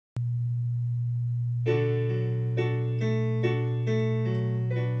Got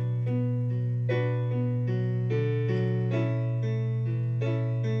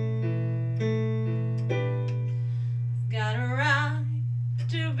a right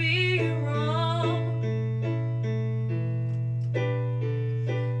to be wrong.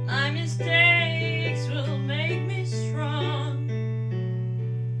 My mistakes will make me strong.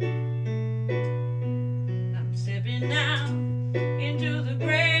 I'm stepping out into the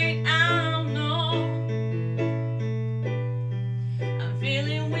great unknown. I'm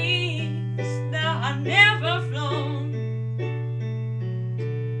feeling wings that I've never flown.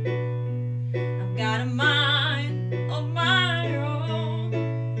 I've got a mind of my own.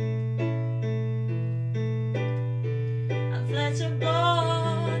 I'm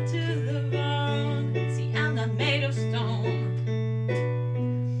flexible to the bone. See, I'm not made of stone.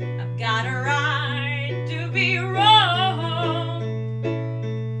 I've got a right to be wrong.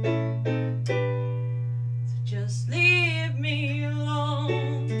 So just leave me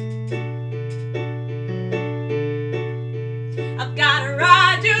alone. I've got a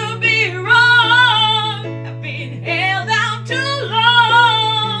right to be wrong. I've been held down too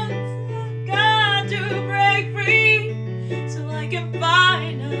long. I've got to break free so I can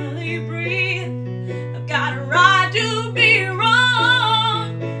finally breathe. I've got a right to be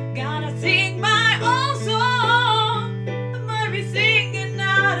wrong. Gotta sing my own song. I might be singing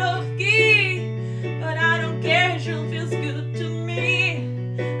out of key, but I don't care, it sure feels good to me.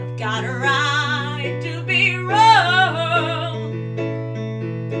 I've got a right to be wrong.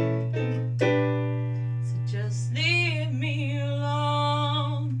 So just leave me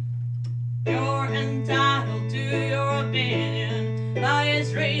alone. You're entitled to your opinion, but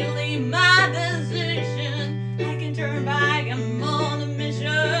it's really my decision. I can turn back, I'm on a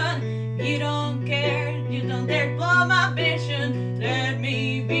mission. You don't care, you don't dare blow my vision. Let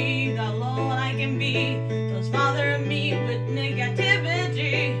me be the Lord I can be. Don't bother me with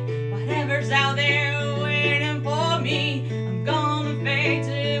negativity. Whatever's out there waiting for me, I'm gonna face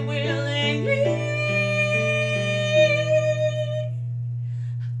it willingly.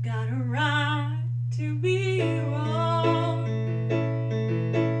 I've got a right to be wrong.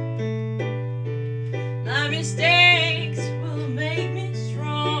 My mistakes will make me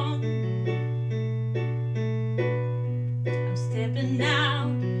strong. I'm stepping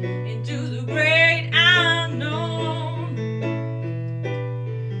out